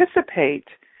participate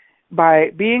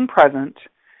by being present,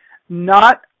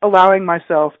 not allowing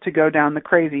myself to go down the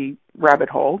crazy rabbit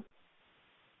hole,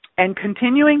 and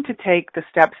continuing to take the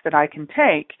steps that I can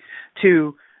take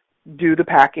to do the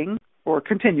packing or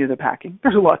continue the packing.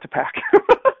 There's a lot to pack.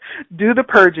 Do the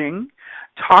purging,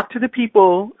 talk to the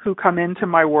people who come into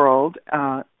my world,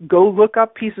 go look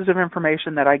up pieces of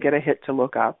information that I get a hit to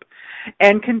look up,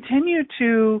 and continue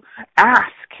to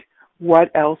ask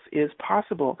what else is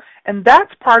possible. And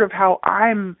that's part of how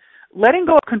I'm letting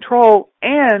go of control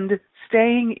and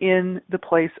staying in the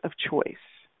place of choice.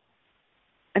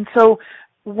 And so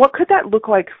what could that look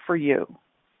like for you?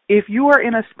 If you are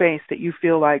in a space that you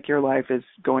feel like your life is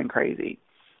going crazy,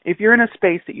 if you're in a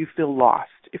space that you feel lost,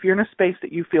 if you're in a space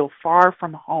that you feel far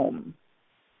from home,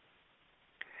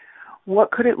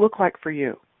 what could it look like for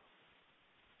you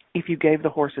if you gave the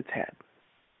horse its head?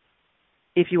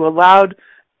 If you allowed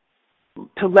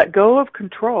to let go of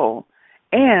control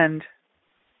and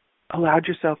allowed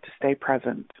yourself to stay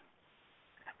present.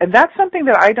 And that's something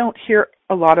that I don't hear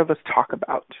a lot of us talk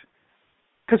about,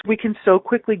 because we can so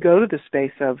quickly go to the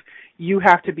space of, you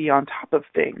have to be on top of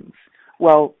things.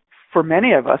 Well, for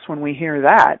many of us, when we hear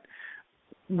that,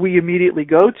 we immediately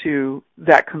go to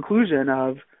that conclusion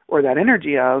of, or that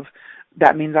energy of,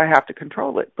 that means I have to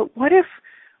control it. But what if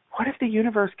the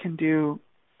universe can do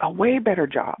a way better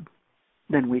job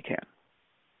than we can?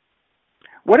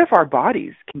 What if our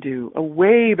bodies can do a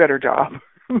way better job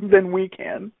than we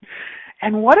can?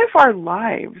 And what if our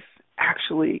lives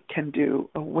actually can do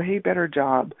a way better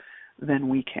job than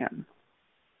we can?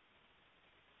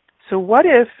 So what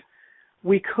if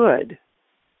we could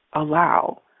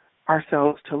allow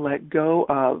ourselves to let go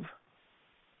of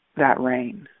that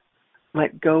rein,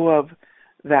 let go of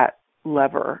that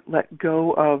lever, let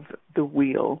go of the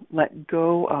wheel, let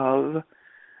go of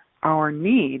our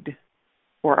need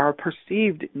or our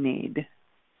perceived need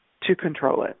to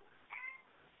control it?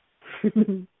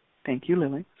 Thank you,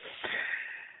 Lily.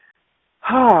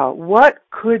 What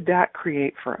could that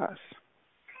create for us?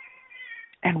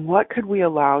 And what could we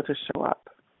allow to show up?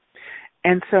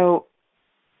 And so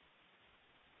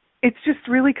it's just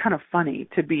really kind of funny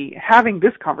to be having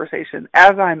this conversation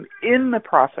as I'm in the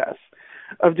process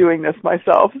of doing this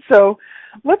myself. So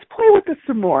let's play with this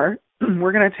some more.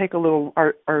 We're going to take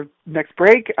our next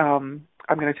break. I'm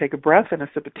going to take a breath and a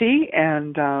sip of tea,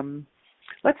 and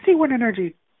let's see what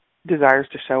energy desires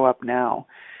to show up now.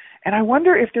 And I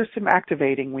wonder if there's some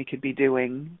activating we could be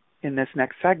doing in this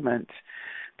next segment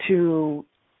to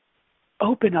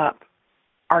open up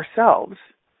ourselves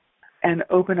and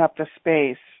open up the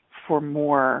space for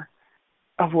more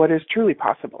of what is truly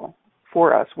possible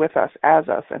for us, with us, as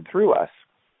us, and through us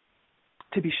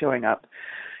to be showing up.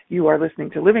 You are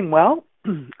listening to Living Well.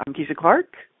 I'm Keisha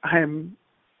Clark. I'm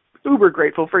uber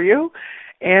grateful for you,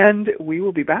 and we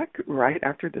will be back right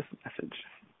after this message.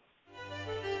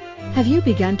 Have you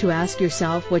begun to ask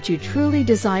yourself what you truly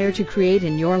desire to create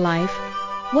in your life?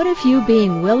 What if you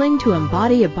being willing to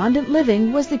embody abundant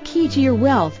living was the key to your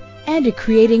wealth and to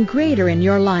creating greater in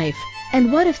your life?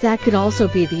 And what if that could also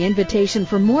be the invitation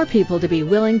for more people to be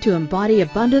willing to embody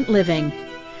abundant living?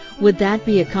 Would that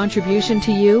be a contribution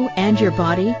to you and your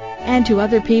body, and to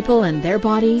other people and their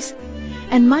bodies?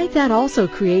 And might that also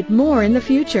create more in the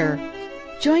future?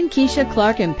 Join Keisha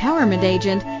Clark, Empowerment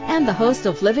Agent and the host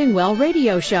of Living Well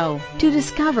radio show, to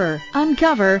discover,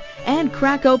 uncover, and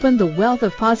crack open the wealth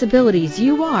of possibilities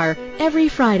you are every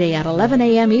Friday at 11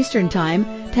 a.m. Eastern Time,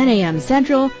 10 a.m.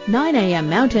 Central, 9 a.m.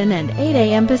 Mountain, and 8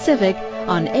 a.m. Pacific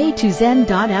on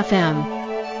A2Zen.fm.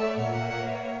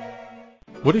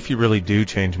 What if you really do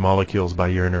change molecules by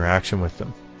your interaction with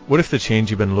them? What if the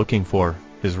change you've been looking for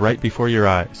is right before your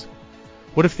eyes?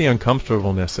 What if the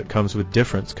uncomfortableness that comes with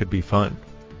difference could be fun?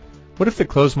 What if the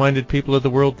closed-minded people of the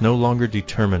world no longer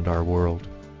determined our world?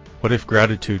 What if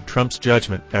gratitude trumps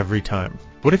judgment every time?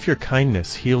 What if your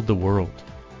kindness healed the world?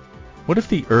 What if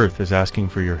the earth is asking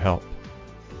for your help?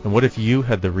 And what if you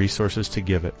had the resources to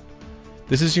give it?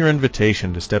 This is your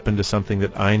invitation to step into something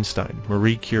that Einstein,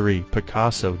 Marie Curie,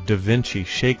 Picasso, Da Vinci,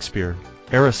 Shakespeare,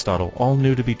 Aristotle all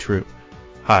knew to be true.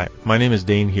 Hi, my name is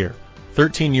Dane here.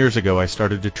 13 years ago, I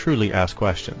started to truly ask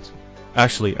questions.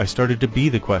 Actually, I started to be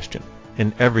the question,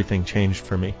 and everything changed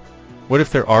for me. What if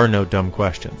there are no dumb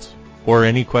questions, or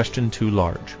any question too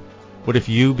large? What if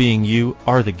you being you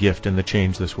are the gift and the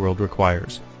change this world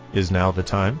requires? Is now the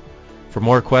time? For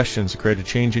more questions to create a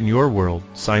change in your world,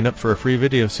 sign up for a free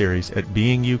video series at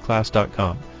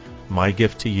beingyouclass.com. My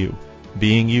gift to you,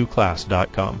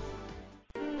 beingyouclass.com.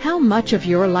 How much of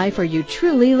your life are you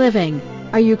truly living?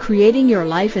 Are you creating your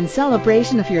life in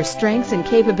celebration of your strengths and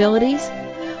capabilities?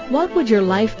 What would your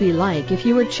life be like if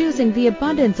you were choosing the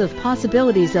abundance of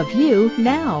possibilities of you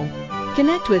now?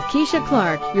 Connect with Keisha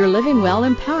Clark, your Living Well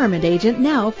Empowerment Agent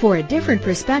now for a different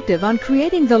perspective on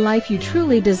creating the life you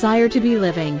truly desire to be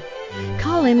living.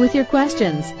 Call in with your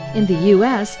questions. In the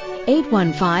U.S.,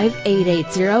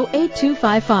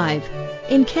 815-880-8255.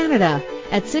 In Canada,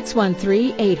 at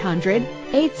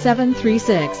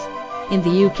 613-800-8736. In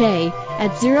the UK,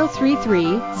 at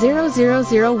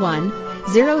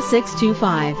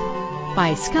 033-0001-0625.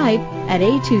 By Skype at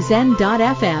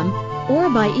a2zen.fm or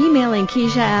by emailing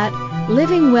Keisha at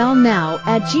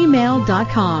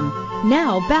livingwellnow@gmail.com.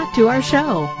 Now back to our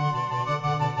show.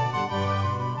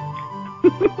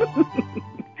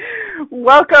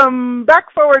 Welcome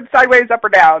back, forward, sideways, up or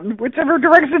down, whichever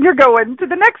direction you're going, to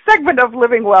the next segment of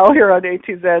Living Well here on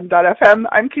a2zen.fm.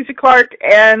 I'm Keisha Clark,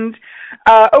 and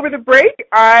over the break,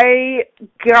 I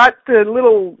got the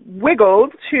little wiggle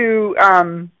to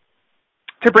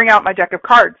bring out my deck of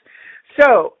cards.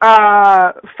 So,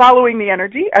 following the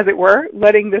energy, as it were,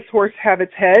 letting this horse have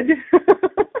its head.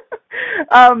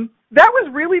 That was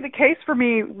really the case for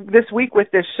me this week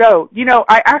with this show. You know,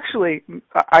 I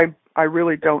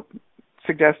really don't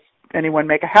suggest anyone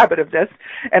make a habit of this,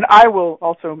 and I will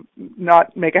also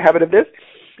not make a habit of this.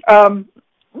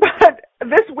 But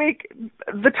this week,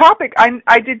 the topic,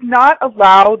 I did not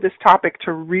allow this topic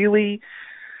to really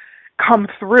come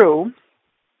through.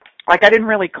 Like, I didn't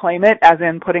really claim it, as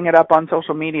in putting it up on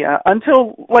social media,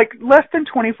 until like less than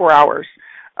 24 hours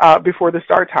before the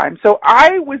start time. So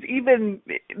I was even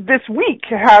this week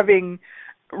having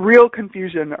real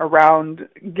confusion around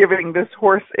giving this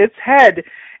horse its head.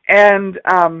 And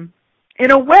in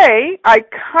a way, I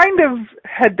kind of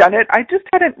had done it. I just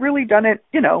hadn't really done it,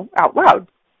 out loud.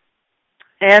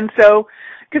 And so,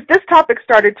 because this topic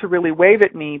started to really wave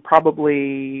at me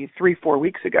probably 3-4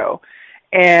 weeks ago.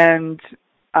 And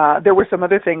there were some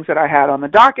other things that I had on the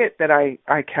docket that I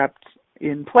kept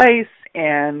in place,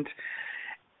 and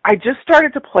I just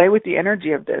started to play with the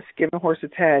energy of this, give the horse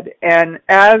its head. And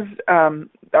as,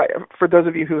 for those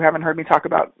of you who haven't heard me talk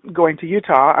about going to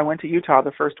Utah, I went to Utah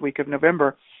the first week of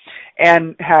November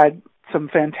and had some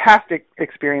fantastic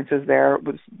experiences there. It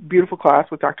was a beautiful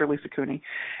class with Dr. Lisa Cooney.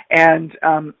 And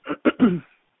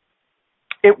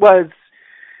it was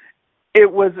a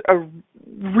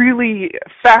really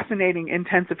fascinating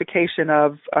intensification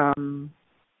of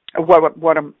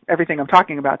everything I'm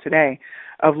talking about today,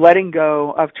 of letting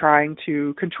go, of trying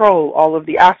to control all of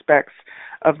the aspects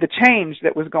of the change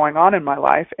that was going on in my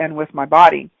life and with my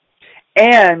body,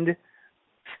 and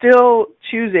still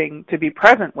choosing to be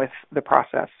present with the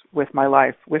process, with my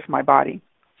life, with my body.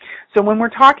 So when we're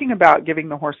talking about giving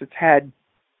the horse its head,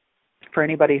 for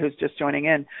anybody who's just joining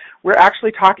in, we're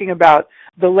actually talking about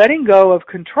the letting go of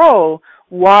control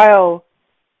while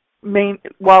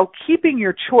keeping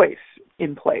your choice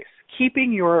in place,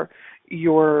 keeping your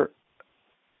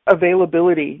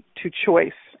availability to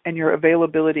choice and your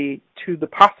availability to the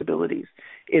possibilities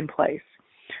in place.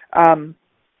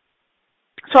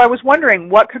 So I was wondering,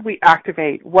 what could we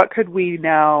activate? What could we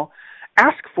now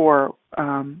ask for?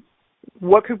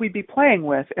 What could we be playing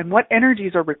with? And what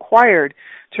energies are required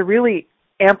to really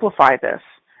amplify this,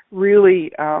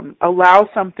 really allow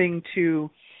something to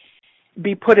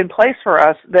be put in place for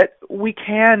us, that we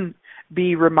can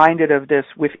be reminded of this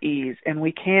with ease, and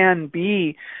we can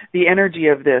be the energy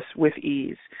of this with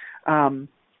ease.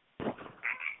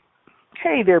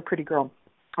 Hey there, pretty girl.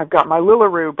 I've got my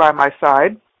Lillaroo by my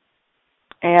side.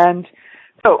 And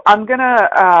so I'm going to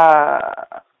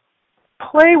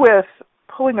play with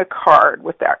pulling a card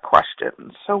with that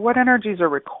question. So what energies are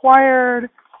required?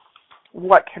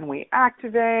 What can we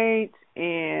activate?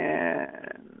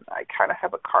 And I kind of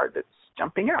have a card that's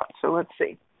jumping out. So let's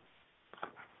see.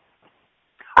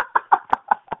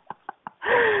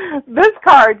 This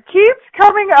card keeps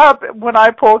coming up when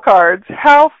I pull cards.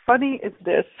 How funny is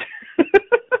this?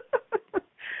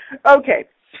 Okay,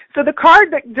 so the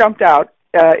card that jumped out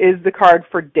is the card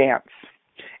for dance,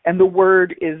 and the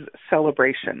word is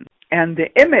celebration. And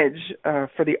the image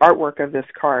for the artwork of this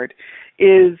card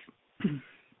is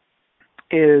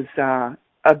a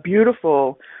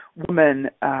beautiful woman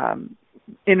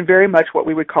in very much what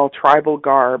we would call tribal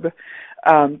garb,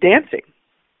 dancing.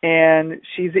 And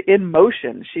she's in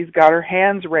motion. She's got her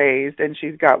hands raised, and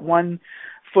she's got one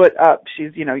foot up.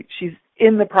 She's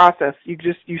in the process. You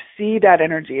see that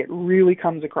energy. It really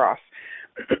comes across.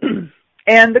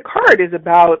 And the card is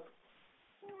about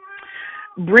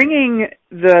bringing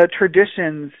the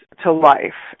traditions to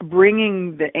life,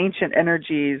 bringing the ancient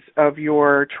energies of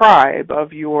your tribe,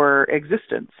 of your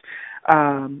existence,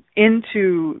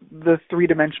 into the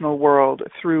three-dimensional world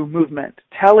through movement,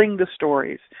 telling the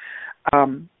stories,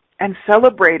 and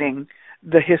celebrating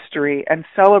the history and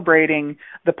celebrating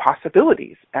the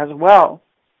possibilities as well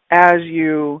as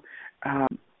you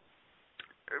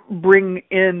bring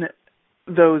in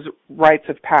those rites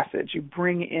of passage. You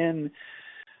bring in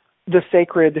the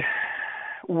sacred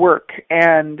work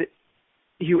and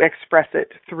you express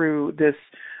it through this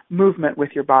movement with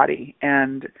your body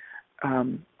and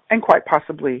quite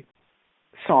possibly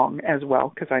song as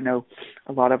well, because I know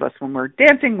a lot of us, when we're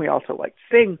dancing, we also like to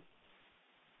sing.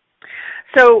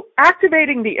 So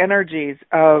activating the energies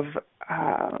of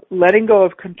letting go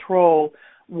of control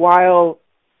while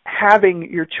having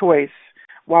your choice,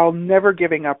 while never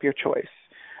giving up your choice.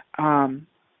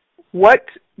 What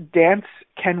dance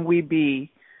can we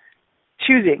be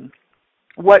choosing?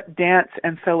 What dance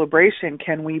and celebration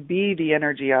can we be the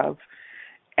energy of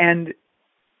and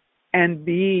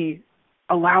be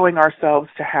allowing ourselves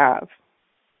to have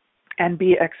and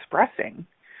be expressing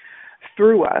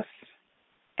through us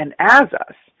and as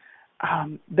us,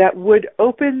 that would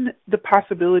open the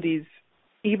possibilities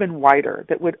even wider,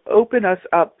 that would open us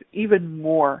up even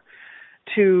more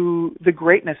to the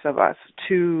greatness of us,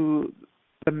 to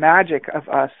the magic of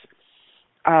us.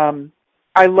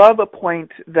 I love a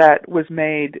point that was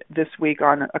made this week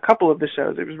on a couple of the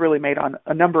shows. It was really made on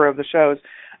a number of the shows.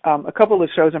 A couple of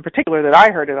shows in particular that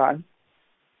I heard it on.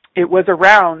 It was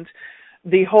around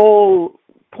the whole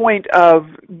point of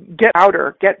get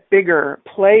louder, get bigger,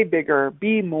 play bigger,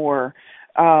 be more,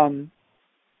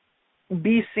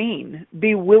 be seen,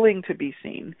 be willing to be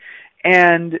seen,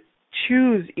 and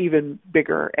choose even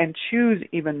bigger and choose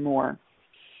even more.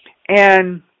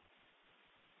 And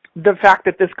the fact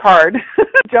that this card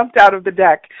jumped out of the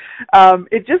deck,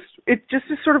 it just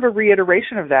is sort of a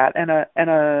reiteration of that and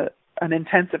an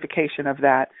intensification of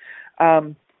that.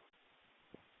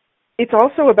 It's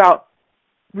also about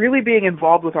really being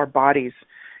involved with our bodies.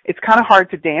 It's kind of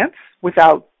hard to dance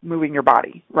without moving your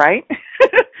body, right?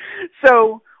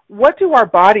 So what do our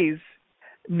bodies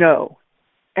know?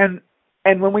 And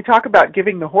when we talk about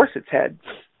giving the horse its head,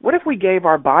 what if we gave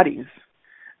our bodies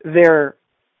their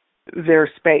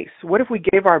space? What if we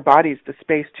gave our bodies the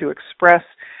space to express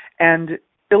and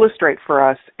illustrate for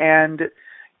us and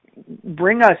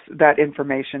bring us that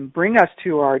information, bring us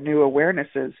to our new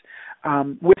awarenesses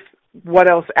with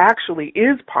what else actually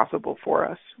is possible for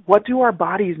us? What do our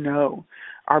bodies know?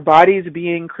 Our bodies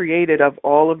being created of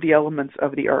all of the elements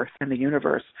of the earth and the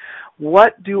universe.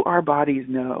 What do our bodies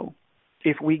know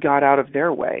if we got out of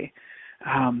their way,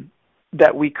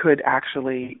 that we could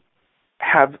actually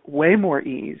have way more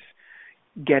ease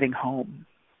getting home?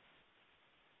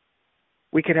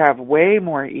 We could have way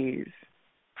more ease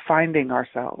finding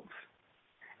ourselves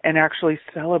and actually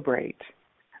celebrate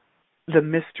the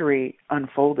mystery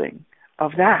unfolding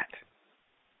of that.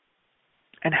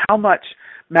 And how much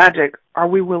magic are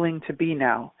we willing to be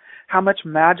now? How much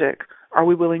magic are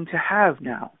we willing to have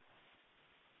now?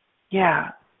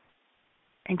 Yeah.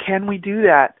 And can we do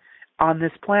that on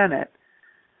this planet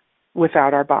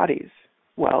without our bodies?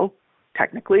 Well,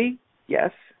 technically,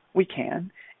 yes, we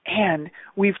can. And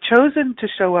we've chosen to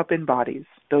show up in bodies.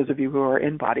 Those of you who are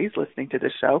in bodies listening to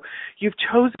this show, you've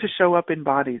chosen to show up in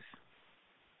bodies.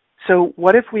 So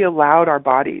what if we allowed our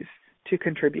bodies to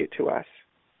contribute to us?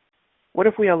 What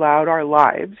if we allowed our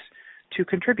lives to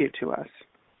contribute to us?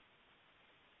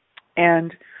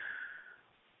 And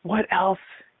what else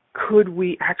could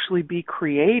we actually be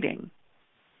creating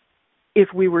if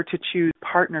we were to choose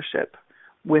partnership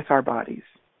with our bodies?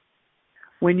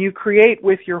 When you create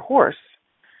with your horse,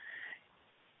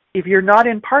 if you're not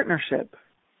in partnership,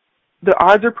 the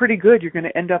odds are pretty good you're going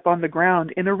to end up on the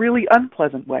ground in a really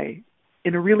unpleasant way,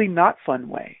 in a really not fun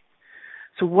way.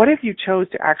 So what if you chose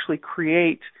to actually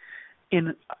create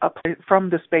from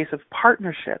the space of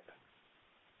partnership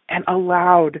and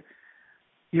allowed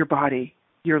your body,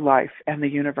 your life, and the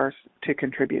universe to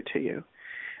contribute to you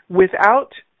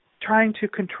without trying to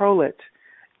control it,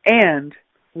 and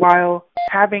while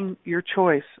having your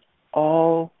choice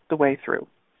all the way through?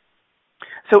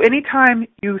 So anytime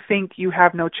you think you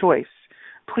have no choice,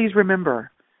 please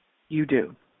remember you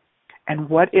do. And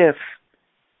what if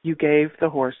you gave the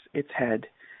horse its head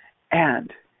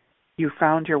and you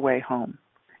found your way home?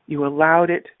 You allowed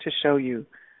it to show you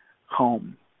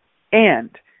home. And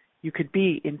you could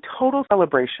be in total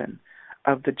celebration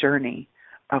of the journey,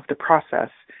 of the process,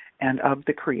 and of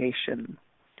the creation.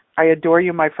 I adore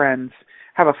you, my friends.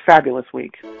 Have a fabulous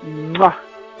week. Mwah.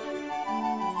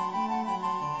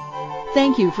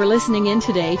 Thank you for listening in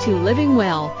today to Living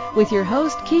Well with your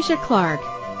host, Keisha Clark.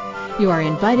 You are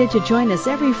invited to join us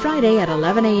every Friday at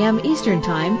 11 a.m. Eastern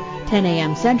Time, 10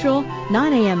 a.m. Central,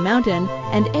 9 a.m. Mountain,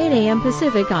 and 8 a.m.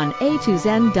 Pacific on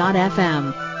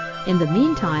a2zen.fm. In the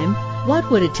meantime,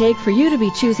 What would it take for you to be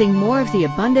choosing more of the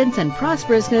abundance and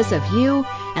prosperousness of you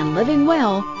and living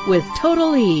well with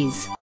total ease?